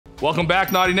Welcome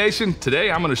back, Naughty Nation.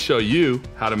 Today I'm going to show you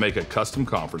how to make a custom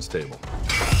conference table.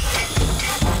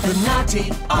 The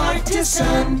Naughty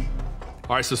Artisan.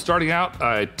 All right, so starting out,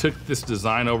 I took this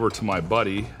design over to my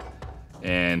buddy,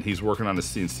 and he's working on a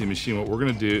CNC machine. What we're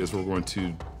going to do is we're going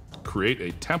to create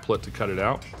a template to cut it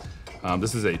out.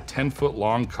 This is a 10-foot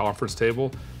long conference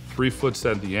table, 3 foot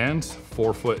at the ends,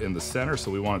 4 foot in the center,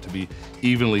 so we want it to be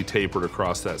evenly tapered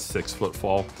across that 6-foot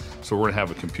fall. So we're going to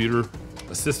have a computer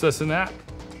assist us in that.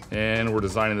 And we're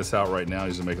designing this out right now.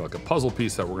 He's gonna make like a puzzle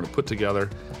piece that we're gonna put together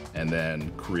and then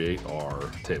create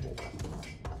our table.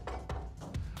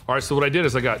 All right, so what I did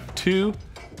is I got two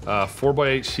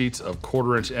 4x8 sheets of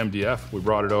 1/4-inch MDF. We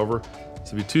brought it over. So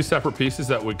it'll be 2 separate pieces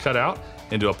that we cut out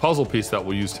into a puzzle piece that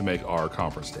we'll use to make our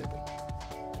conference table.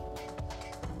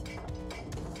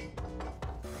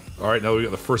 All right, now we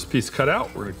got the first piece cut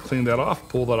out. We're gonna clean that off,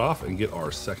 pull that off, and get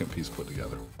our second piece put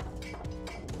together.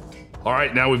 All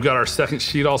right, now we've got our second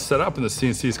sheet all set up and the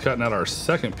CNC is cutting out our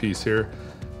second piece here.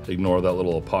 Ignore that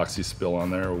little epoxy spill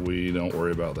on there. We don't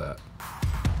worry about that.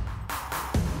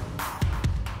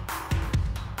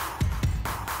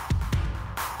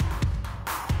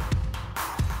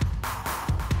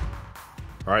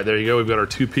 All right, there you go. We've got our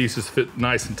 2 pieces fit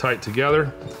nice and tight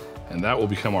together, and that will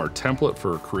become our template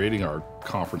for creating our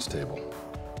conference table.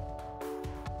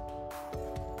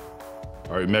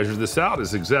 All right, measure this out.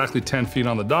 It's exactly 10 feet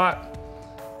on the dot.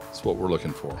 That's what we're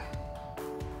looking for.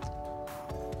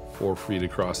 4 feet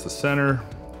across the center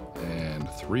and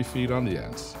 3 feet on the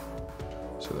ends.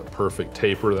 So the perfect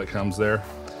taper that comes there.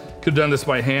 Could have done this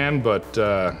by hand, but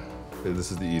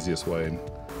this is the easiest way.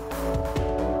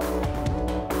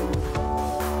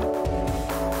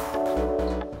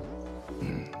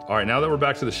 All right, now that we're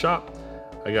back to the shop,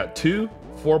 I got 2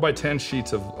 4x10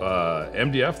 sheets of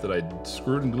MDF that I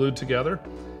screwed and glued together.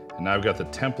 And now I've got the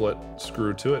template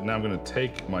screwed to it. Now I'm gonna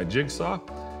take my jigsaw,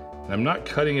 and I'm not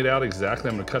cutting it out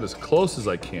exactly. I'm gonna cut as close as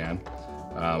I can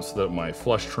so that my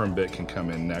flush trim bit can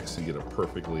come in next and get a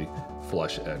perfectly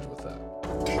flush edge with that.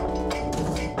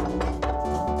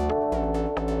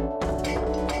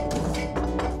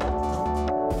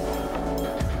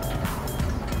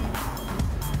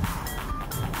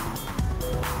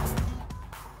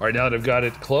 All right, now that I've got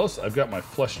it close, I've got my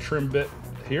flush trim bit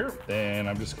here, and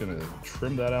I'm just gonna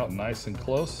trim that out nice and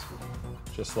close,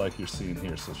 just like you're seeing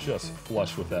here. So it's just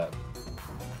flush with that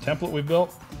template we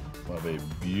built. We'll have a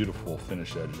beautiful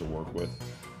finish edge to work with.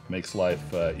 Makes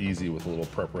life easy with a little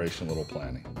preparation, a little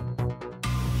planning.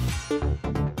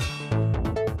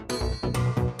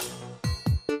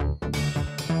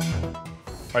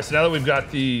 All right, so now that we've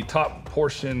got the top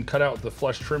portion cut out with the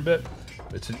flush trim bit,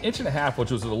 it's 1.5 inches, which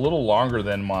was a little longer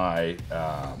than my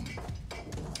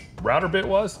router bit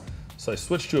was. So I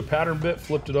switched to a pattern bit,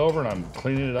 flipped it over, and I'm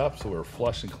cleaning it up so we're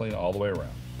flush and clean all the way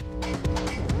around.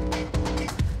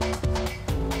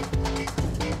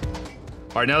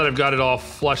 All right, now that I've got it all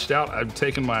flushed out, I've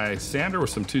taken my sander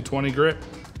with some 220 grit,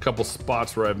 a couple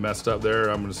spots where I've messed up there.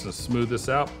 I'm just gonna smooth this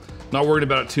out. Not worried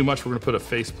about it too much. We're gonna put a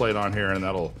faceplate on here and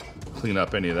that'll clean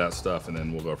up any of that stuff, and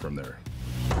then we'll go from there.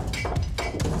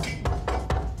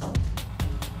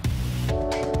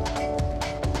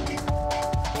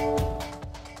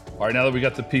 All right, now that we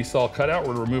got the piece all cut out,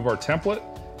 we're gonna remove our template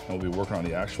and we'll be working on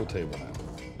the actual table now.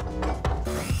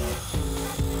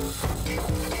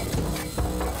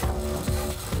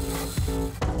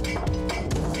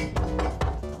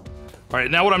 All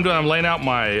right, now what I'm doing, I'm laying out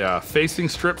my facing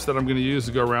strips that I'm gonna use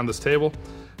to go around this table.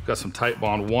 I've got some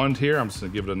Titebond 1 here. I'm just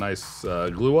gonna give it a nice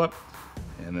glue up,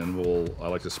 and then I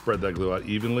like to spread that glue out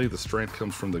evenly. The strength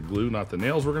comes from the glue, not the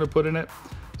nails we're gonna put in it.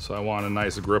 So I want a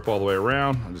nice grip all the way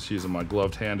around. I'm just using my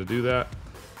gloved hand to do that.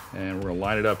 And we're gonna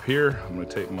line it up here. I'm gonna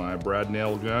take my brad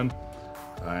nail gun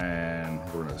and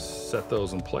we're gonna set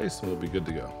those in place and we'll be good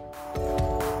to go.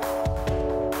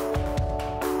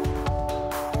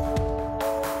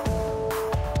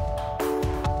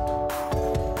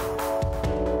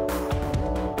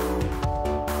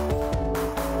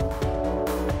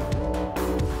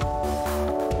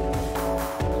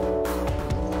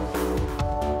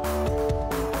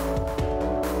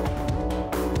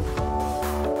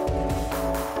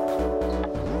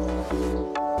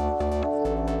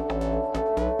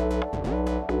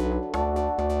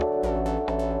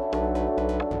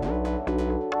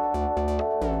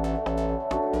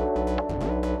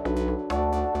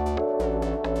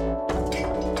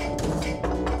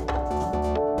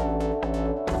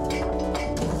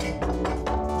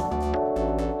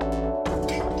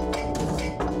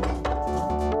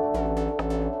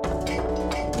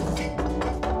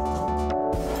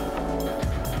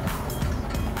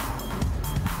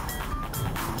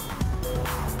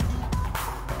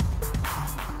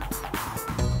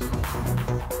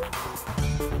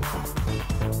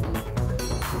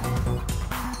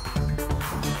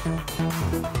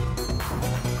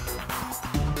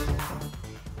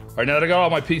 right, now that I got all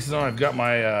my pieces on, I've got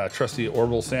my trusty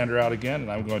orbital sander out again,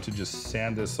 and I'm going to just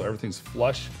sand this so everything's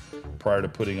flush prior to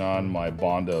putting on my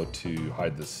Bondo to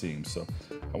hide the seam. So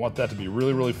I want that to be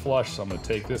really, really flush, so I'm gonna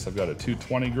take this, I've got a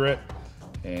 220 grit,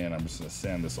 and I'm just gonna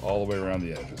sand this all the way around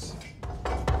the edges.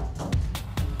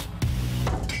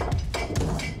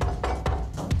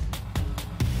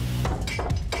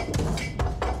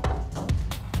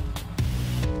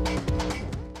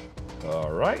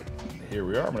 All right, here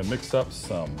we are. I'm gonna mix up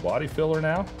some body filler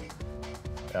now.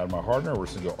 Add my hardener. We're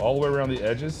just gonna go all the way around the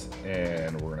edges,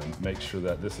 and we're gonna make sure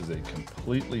that this is a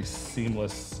completely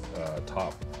seamless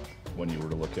top when you were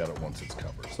to look at it once it's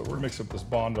covered. So we're gonna mix up this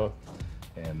Bondo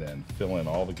and then fill in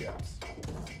all the gaps.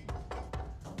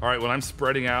 All right, when I'm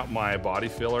spreading out my body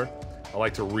filler, I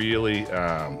like to really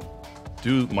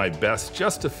do my best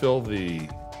just to fill the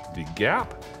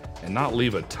gap and not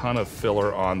leave a ton of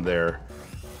filler on there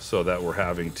so that we're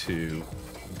having to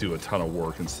do a ton of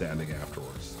work and sanding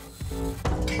afterwards.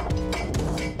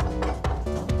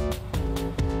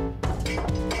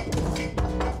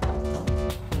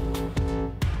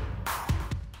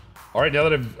 All right, now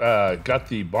that I've got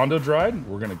the Bondo dried,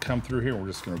 we're gonna come through here and we're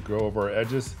just gonna go over our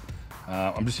edges.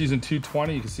 I'm just using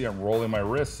 220. You can see I'm rolling my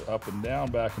wrists up and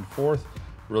down, back and forth,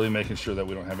 really making sure that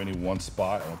we don't have any one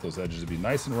spot. I want those edges to be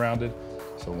nice and rounded,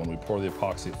 so when we pour the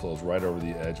epoxy, it flows right over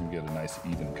the edge and we get a nice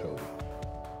even coating.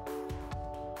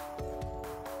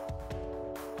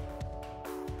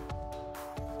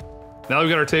 Now that we've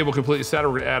got our table completely set,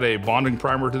 we're gonna add a bonding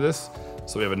primer to this,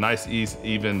 so we have a nice,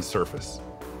 even surface.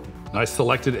 I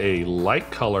selected a light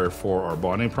color for our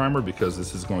bonding primer because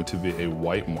this is going to be a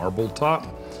white marble top.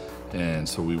 And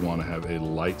so we want to have a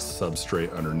light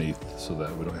substrate underneath so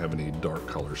that we don't have any dark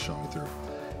colors showing through.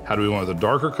 How do we want the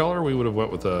darker color? We would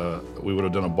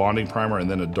have done a bonding primer and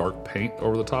then a dark paint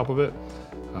over the top of it,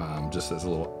 just as a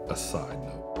little aside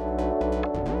note.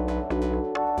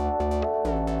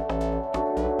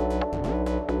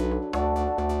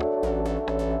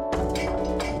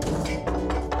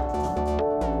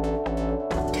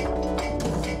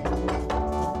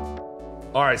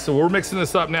 All right, so we're mixing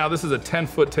this up now. This is a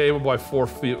 10-foot table by 4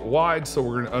 feet wide, so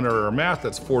we're gonna, under our math,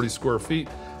 that's 40 square feet,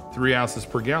 3 ounces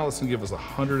per gallon. It's gonna give us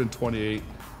 128,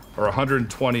 or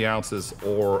 120 ounces,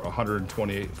 or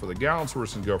 128 for the gallon, so we're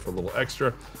just gonna go for a little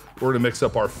extra. We're gonna mix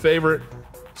up our favorite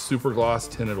super gloss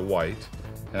tinted white,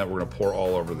 and we're gonna pour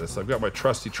all over this. I've got my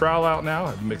trusty trowel out now.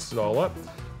 I've mixed it all up.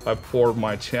 I've poured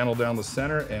my channel down the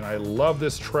center, and I love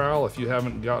this trowel. If you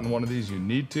haven't gotten one of these, you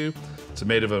need to. It's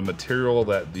made of a material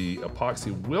that the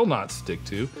epoxy will not stick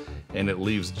to, and it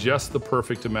leaves just the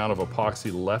perfect amount of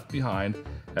epoxy left behind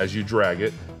as you drag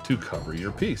it to cover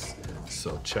your piece.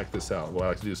 So check this out. What I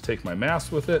like to do is take my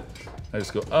mask with it. I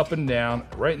just go up and down.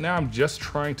 Right now, I'm just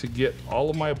trying to get all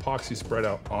of my epoxy spread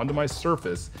out onto my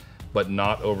surface, but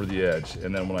not over the edge.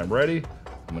 And then when I'm ready,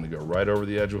 I'm gonna go right over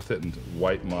the edge with it and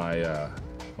wipe my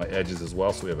my edges as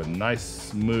well, so we have a nice,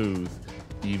 smooth,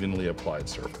 evenly applied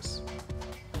surface.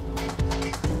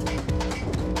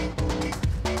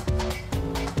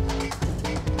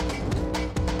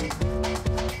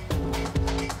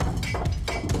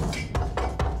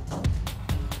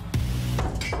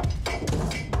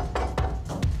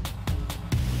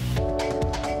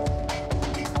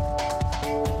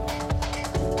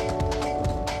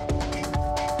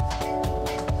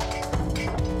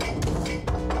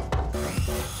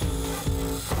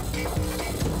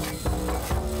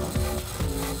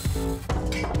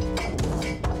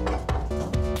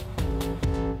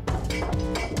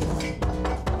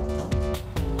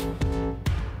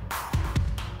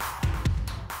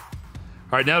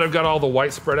 All right, now that I've got all the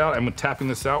white spread out, I'm tapping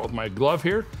this out with my glove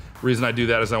here. The reason I do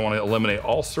that is I want to eliminate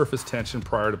all surface tension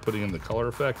prior to putting in the color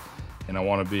effect, and I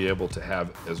want to be able to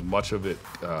have as much of it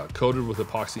coated with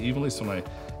epoxy evenly, so when I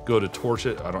go to torch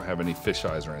it, I don't have any fish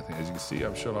eyes or anything. As you can see,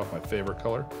 I'm showing off my favorite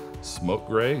color, smoke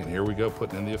gray, and here we go,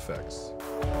 putting in the effects.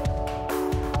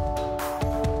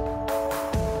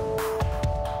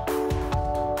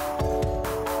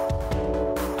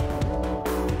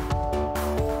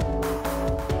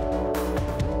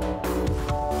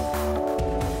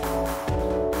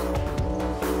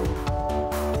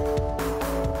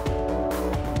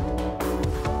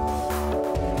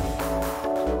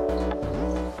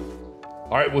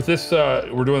 All right, with this,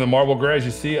 we're doing the marble gray. As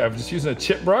you see, I'm just using a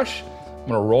chip brush. I'm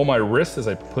gonna roll my wrist as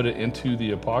I put it into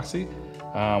the epoxy.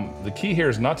 The key here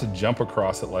is not to jump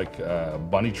across it like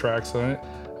bunny tracks on it.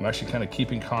 I'm actually kind of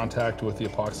keeping contact with the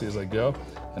epoxy as I go,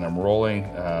 and I'm rolling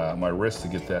my wrist to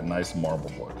get that nice marble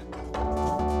look.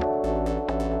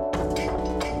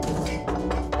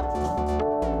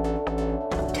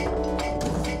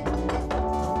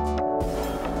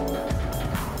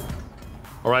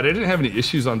 All All right, I didn't have any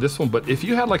issues on this one, but if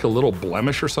you had like a little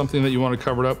blemish or something that you want to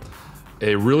cover it up,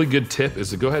 a really good tip is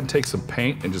to go ahead and take some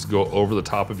paint and just go over the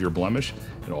top of your blemish.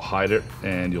 It'll hide it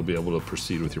and you'll be able to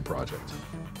proceed with your project.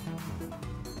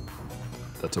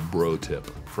 That's a bro tip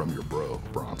from your bro,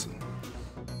 Bronson.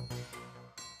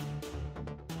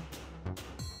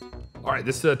 All right,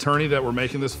 this is the attorney that we're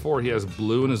making this for. He has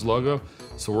blue in his logo.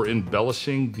 So we're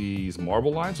embellishing these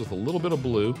marble lines with a little bit of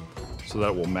blue so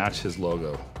that it will match his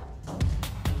logo.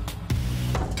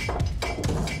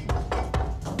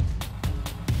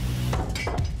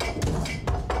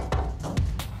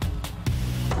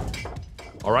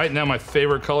 All right, now my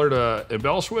favorite color to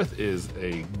embellish with is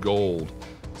a gold.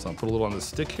 So I'll put a little on the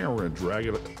stick here and we're gonna drag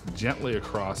it gently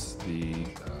across the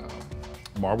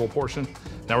marble portion.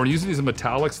 Now we're using these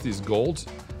metallics, these golds.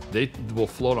 They will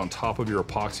float on top of your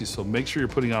epoxy, so make sure you're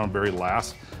putting it on very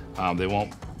last. They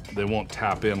won't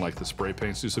tap in like the spray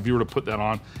paints do. So if you were to put that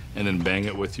on and then bang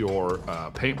it with your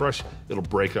paintbrush, it'll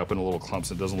break up into little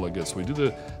clumps. It doesn't look good. So we do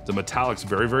the metallics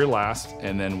very, very last,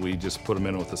 and then we just put them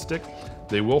in with a stick.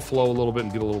 They will flow a little bit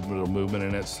and get a little bit of movement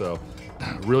in it, so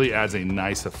it really adds a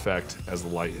nice effect as the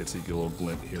light hits it. You get a little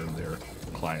glint here and there.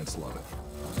 Clients love it.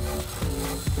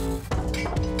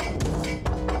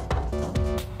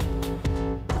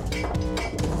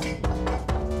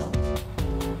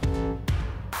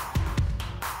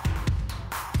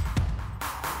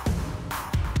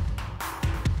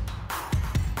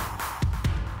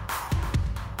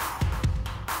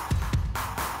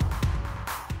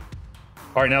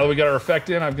 All right, now that we got our effect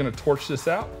in, I'm gonna torch this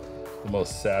out. The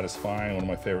most satisfying, one of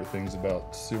my favorite things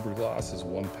about super gloss is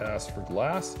one pass for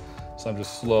glass. So I'm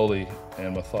just slowly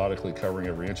and methodically covering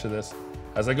every inch of this.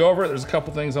 As I go over it, there's a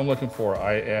couple things I'm looking for.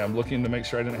 I am looking to make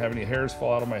sure I didn't have any hairs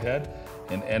fall out of my head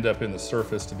and end up in the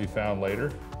surface to be found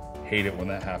later. Hate it when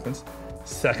that happens.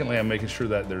 Secondly, I'm making sure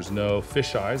that there's no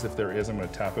fish eyes. If there is, I'm gonna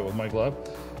tap it with my glove.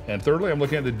 And thirdly, I'm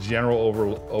looking at the general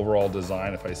overall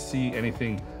design. If I see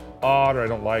anything odd or I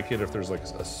don't like it, if there's like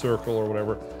a circle or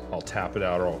whatever, I'll tap it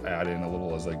out or I'll add in a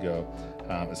little as I go.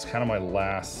 It's kind of my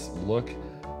last look.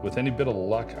 With any bit of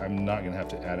luck, I'm not gonna have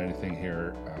to add anything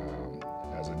here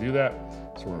as I do that.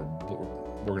 So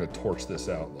we're gonna torch this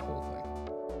out, the whole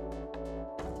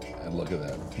thing. And look at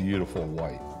that, beautiful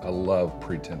white. I love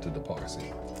pre-tinted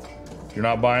epoxy. If you're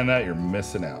not buying that, you're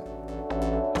missing out.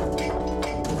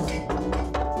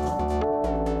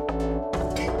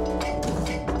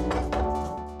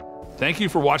 Thank you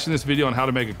for watching this video on how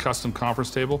to make a custom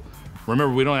conference table.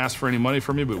 Remember, we don't ask for any money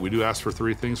from you, but we do ask for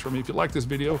 3 things from you. If you like this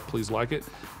video, please like it,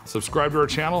 subscribe to our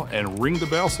channel, and ring the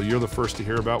bell so you're the first to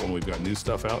hear about when we've got new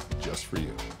stuff out just for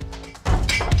you.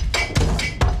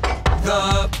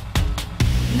 The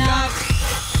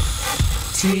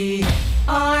naughty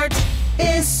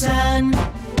artisan.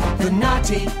 The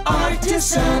naughty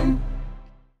artisan.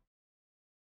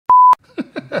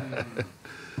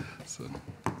 So,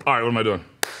 all right, what am I doing?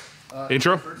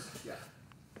 Intro? First, yeah.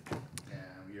 And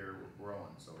we're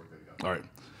rolling, so we're good to go. All right.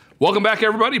 Welcome back,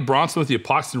 everybody. Bronson with the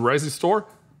Epoxy Resin store.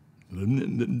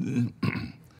 Can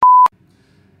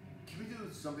we do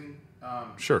something?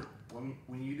 Sure. When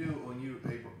you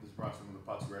hey, this Bronson from the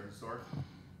Epoxy Resin store,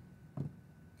 can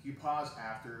you pause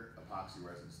after Epoxy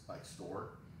Resin like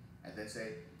store, and then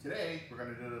say, today we're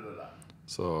gonna da-da-da-da.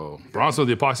 So, Bronson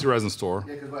with the Epoxy Resin store.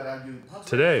 Yeah, because what I do Epoxy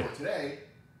Today. Resin store today.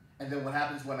 And then what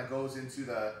happens when it goes into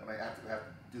when I have to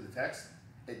do the text,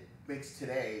 it makes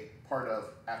today part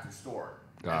of after store.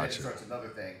 Gotcha. And then it starts another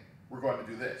thing. We're going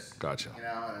to do this. Gotcha. You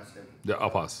know, and Yeah, I'll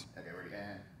pause. Okay, ready,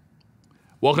 and.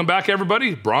 Welcome back,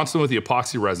 everybody. Bronson with the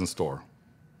Epoxy Resin store.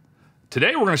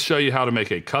 Today, we're gonna show you how to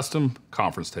make a custom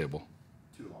conference table.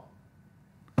 Too long.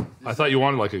 I thought you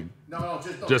wanted like a,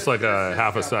 just like a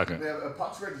half a second. We have a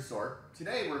Epoxy Resin store.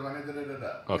 Today, we're going to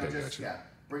da-da-da-da. Okay, just, gotcha. Yeah,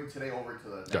 bring today over to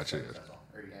the next Gotcha, page, gotcha. that's all.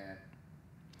 Ready, and.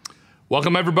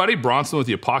 Welcome, everybody. Bronson with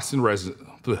the Epoxy Resin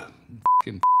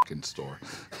fucking store.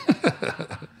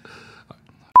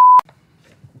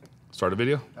 Start a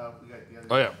video?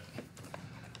 Oh, yeah.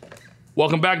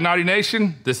 Welcome back, Naughty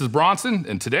Nation. This is Bronson,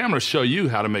 and today I'm going to show you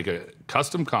how to make a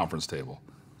custom conference table.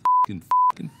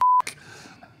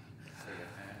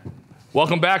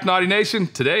 Welcome back, Naughty Nation.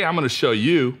 Today I'm going to show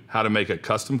you how to make a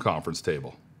custom conference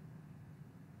table.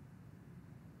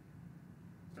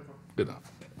 Good enough.